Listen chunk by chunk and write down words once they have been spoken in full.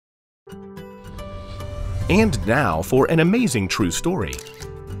And now for an amazing true story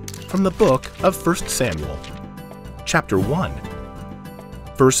from the book of 1 Samuel, chapter 1,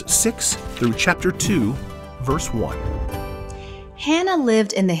 verse 6 through chapter 2, verse 1. Hannah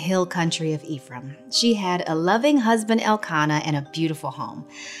lived in the hill country of Ephraim. She had a loving husband Elkanah and a beautiful home.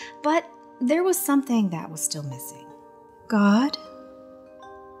 But there was something that was still missing. God,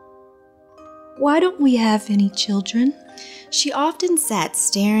 why don't we have any children? She often sat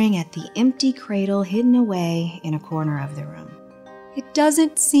staring at the empty cradle hidden away in a corner of the room. It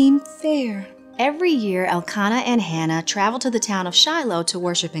doesn't seem fair. Every year, Elkanah and Hannah traveled to the town of Shiloh to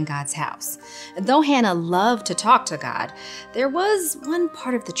worship in God's house. Though Hannah loved to talk to God, there was one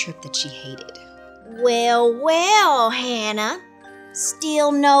part of the trip that she hated. Well, Hannah.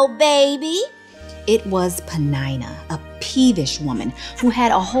 Still no baby? It was Peninnah, a peevish woman who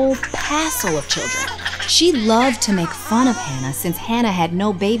had a whole passel of children. She loved to make fun of Hannah since Hannah had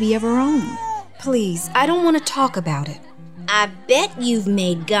no baby of her own. Please, I don't want to talk about it. I bet you've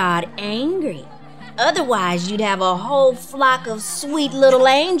made God angry. Otherwise, you'd have a whole flock of sweet little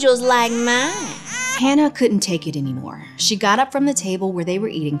angels like mine. Hannah couldn't take it anymore. She got up from the table where they were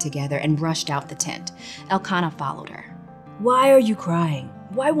eating together and rushed out the tent. Elkanah followed her. Why are you crying?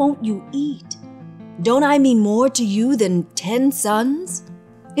 Why won't you eat? Don't I mean more to you than 10 sons?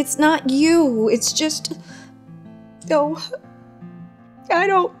 It's not you, it's just... Oh, I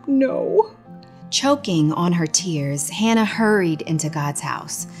don't know. Choking on her tears, Hannah hurried into God's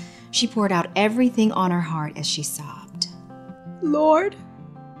house. She poured out everything on her heart as she sobbed. Lord,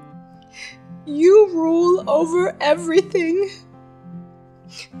 you rule over everything.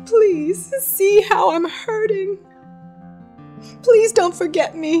 Please see how I'm hurting. Please don't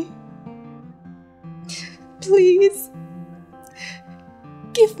forget me. Please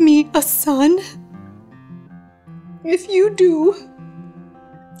give me a son. If you do,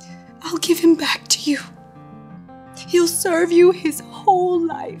 I'll give him back to you. He'll serve you his whole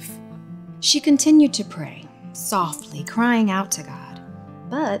life. She continued to pray, softly crying out to God.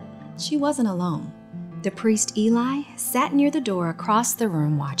 But she wasn't alone. The priest Eli sat near the door across the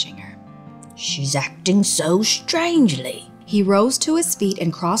room watching her. She's acting so strangely. He rose to his feet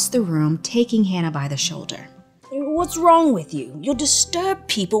and crossed the room, taking Hannah by the shoulder. What's wrong with you? You'll disturb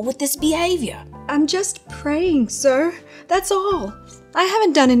people with this behavior. I'm just praying, sir. That's all. I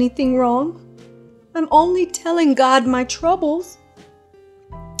haven't done anything wrong. I'm only telling God my troubles.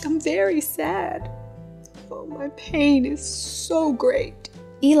 I'm very sad. Oh, my pain is so great.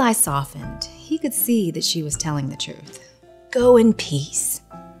 Eli softened. He could see that she was telling the truth. Go in peace.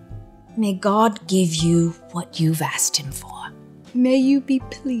 May God give you what you've asked him for. May you be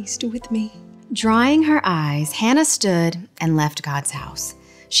pleased with me. Drying her eyes, Hannah stood and left God's house.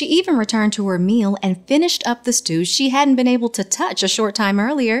 She even returned to her meal and finished up the stew she hadn't been able to touch a short time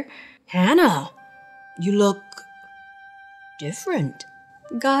earlier. Hannah, you look different.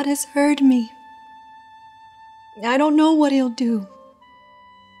 God has heard me. I don't know what he'll do,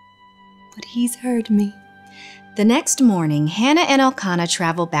 but he's heard me. The next morning, Hannah and Elkanah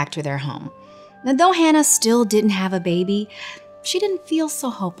traveled back to their home. Now, though Hannah still didn't have a baby, she didn't feel so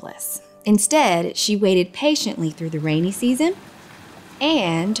hopeless. Instead, she waited patiently through the rainy season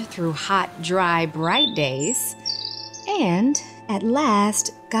and through hot, dry, bright days. And at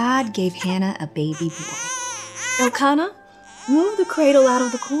last, God gave Hannah a baby boy. Elkanah, move the cradle out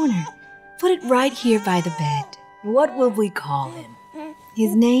of the corner. Put it right here by the bed. What will we call him?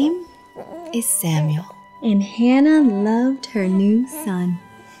 His name is Samuel. And Hannah loved her new son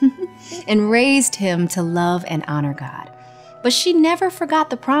and raised him to love and honor God. But she never forgot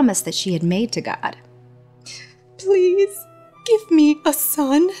the promise that she had made to God. Please give me a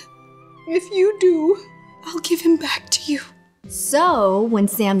son. If you do, I'll give him back to you. So, when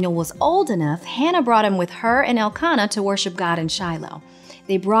Samuel was old enough, Hannah brought him with her and Elkanah to worship God in Shiloh.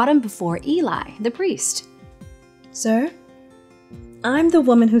 They brought him before Eli, the priest. Sir, I'm the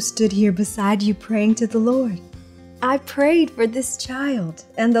woman who stood here beside you praying to the Lord. I prayed for this child,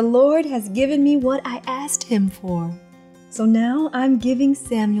 and the Lord has given me what I asked him for. So now I'm giving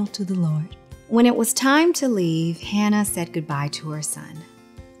Samuel to the Lord. When it was time to leave, Hannah said goodbye to her son.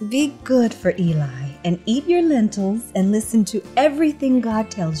 Be good for Eli and eat your lentils and listen to everything God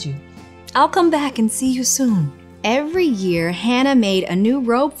tells you. I'll come back and see you soon. Every year, Hannah made a new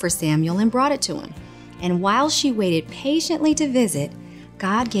robe for Samuel and brought it to him. And while she waited patiently to visit,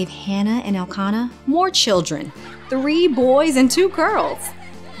 God gave Hannah and Elkanah more children, 3 boys and 2 girls.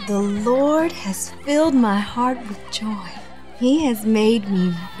 The Lord has filled my heart with joy. He has made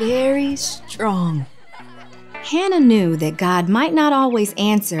me very strong. Hannah knew that God might not always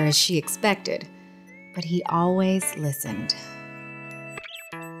answer as she expected, but he always listened.